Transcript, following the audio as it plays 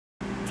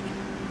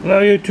Hello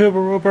YouTube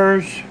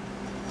Roopers.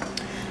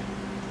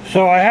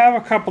 So I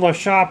have a couple of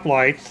shop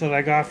lights that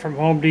I got from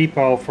Home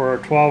Depot for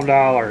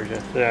 $12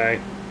 yesterday.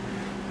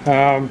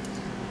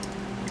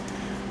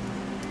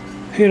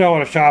 You know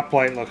what a shop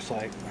light looks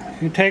like.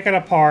 You take it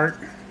apart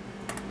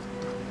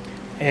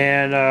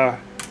and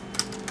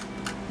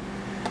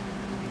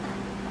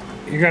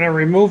you're going to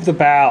remove the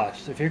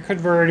ballast. If you're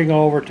converting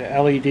over to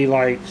LED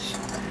lights,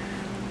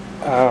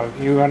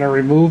 you're going to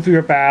remove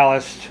your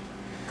ballast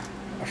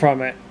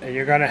from it, and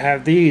you're going to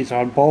have these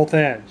on both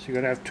ends. You're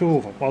going to have two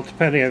of them. Well,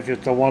 depending if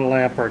it's a 1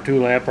 lamp or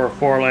 2 lamp or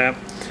 4 lamp,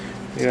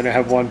 you're going to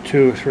have 1,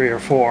 2, 3, or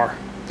 4.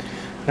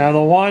 Now the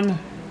one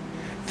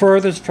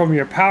furthest from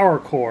your power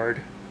cord,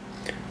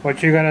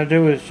 what you're going to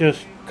do is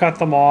just cut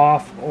them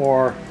off,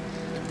 or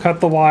cut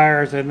the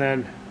wires and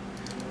then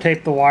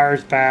tape the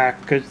wires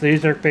back, because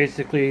these are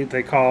basically,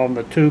 they call them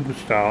the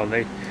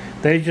tombstone.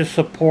 They just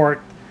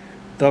support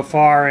the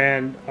far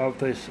end of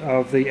the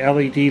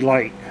LED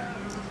light.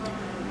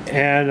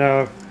 And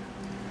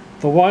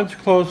the ones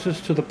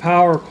closest to the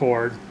power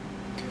cord,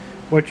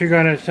 what you're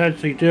going to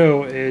essentially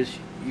do is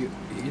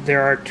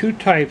there are two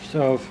types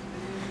of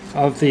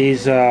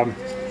these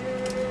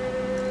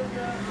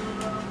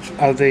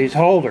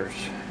holders.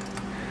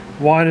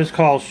 One is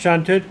called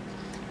shunted,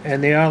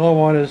 and the other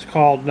one is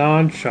called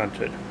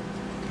non-shunted.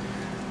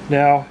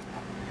 Now,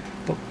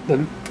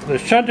 the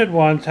shunted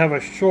ones have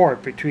a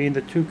short between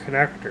the two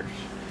connectors,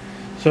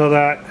 so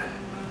that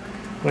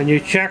when you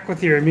check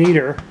with your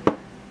meter,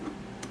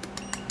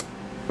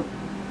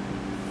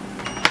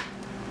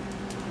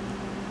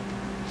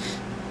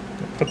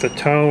 put the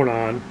tone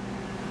on,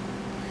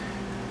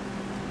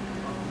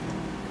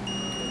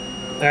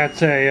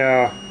 that's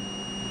a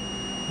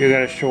you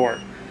got a short.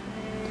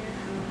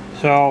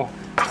 So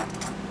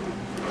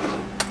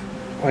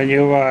when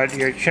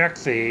you check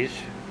these,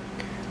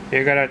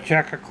 you're going to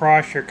check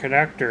across your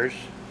connectors,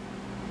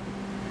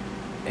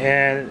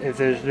 and if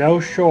there's no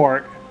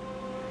short,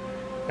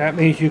 that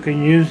means you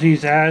can use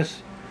these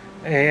as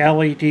a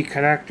LED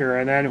connector.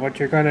 And then what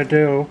you're going to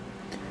do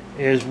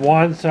is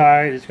one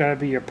side is going to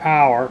be your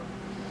power,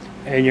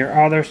 and your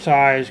other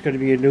side is going to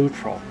be a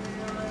neutral.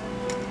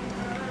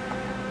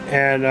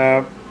 And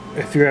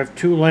if you have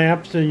 2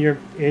 lamps in your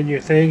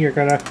thing, you're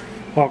going to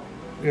hook,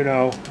 you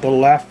know, the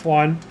left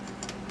one.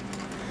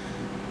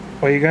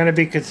 Well, you're going to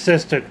be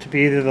consistent to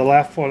be either the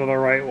left one or the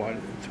right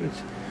one. It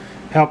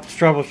helps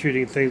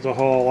troubleshooting things a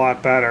whole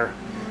lot better.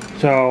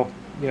 So,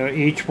 you know,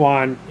 each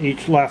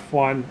left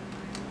one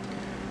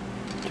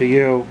to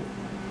you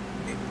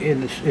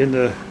in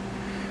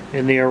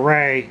the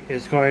array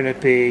is going to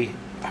be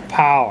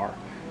power,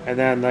 and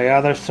then the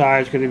other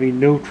side is going to be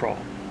neutral.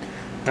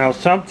 Now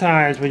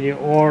sometimes when you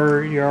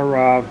order your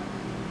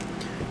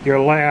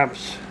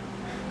lamps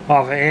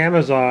off of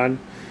Amazon,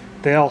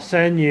 they'll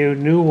send you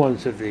new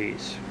ones of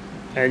these,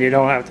 and you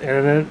don't have to,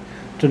 and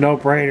it's a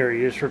no-brainer.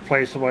 You just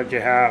replace the ones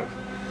you have.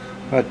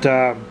 But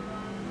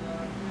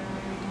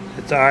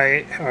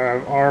I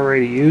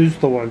already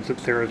used the ones that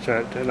there is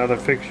in other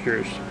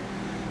fixtures.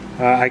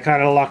 I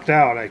kind of lucked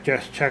out. I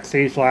just checked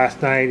these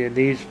last night, and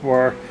these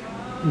were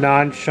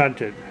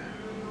non-shunted,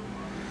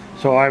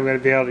 so I'm going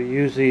to be able to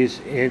use these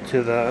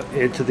into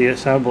the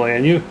assembly.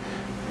 And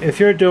if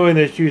you're doing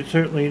this, you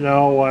certainly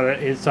know what an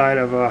inside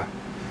of a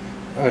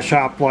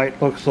shop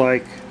light looks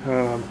like.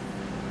 I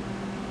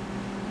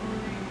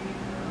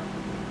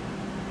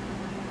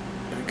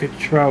could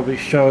probably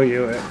show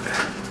you it.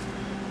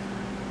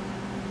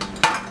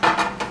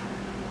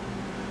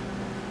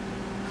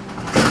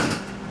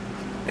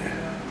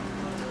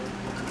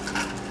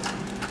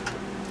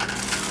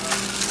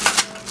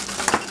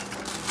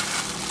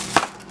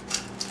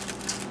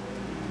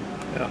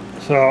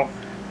 So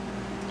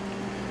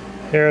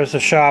here's the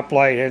shop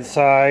light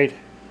inside.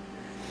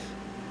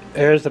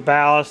 There's the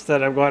ballast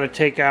that I'm going to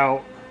take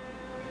out,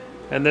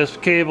 and this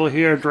cable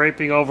here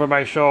draping over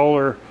my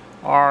shoulder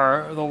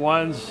are the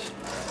ones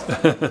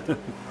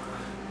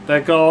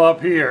that go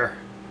up here.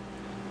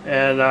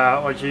 And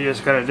what you're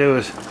just going to do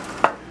is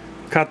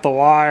cut the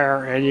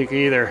wire, and you can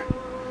either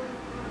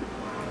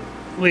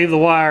leave the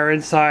wire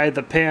inside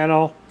the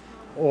panel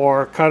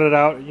or cut it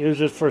out and use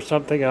it for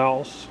something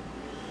else.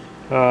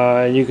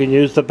 And you can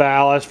use the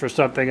ballast for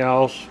something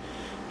else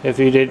if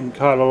you didn't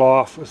cut it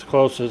off as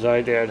close as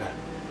I did.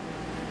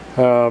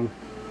 And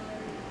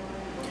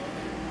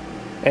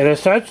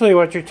essentially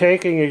what you're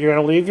taking is you're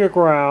going to leave your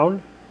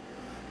ground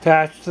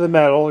attached to the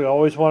metal. You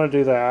always want to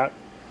do that.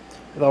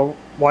 The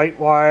white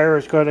wire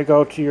is going to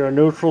go to your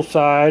neutral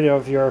side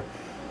of your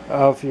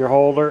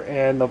holder,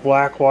 and the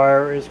black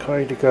wire is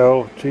going to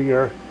go to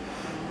your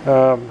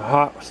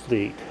hot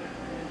lead.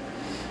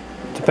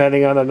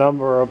 Depending on the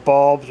number of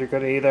bulbs, you're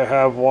going to either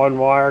have 1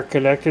 wire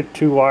connected,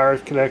 2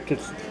 wires connected,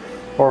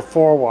 or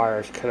 4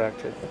 wires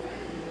connected.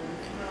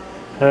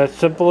 And it's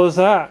simple as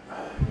that.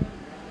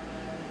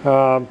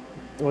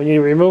 When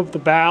you remove the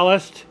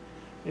ballast,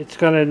 it's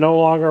going to no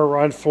longer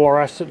run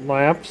fluorescent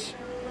lamps,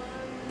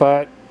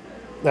 but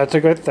that's a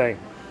good thing.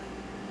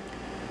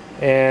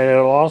 And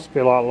it'll also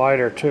be a lot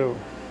lighter too.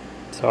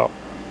 So,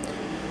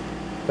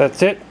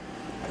 that's it.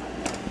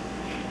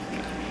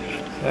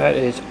 That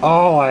is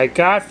all I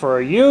got for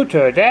you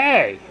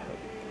today.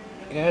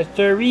 Yes,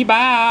 sir,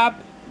 Bob.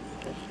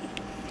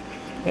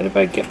 And if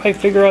I get my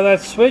finger on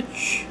that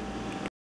switch,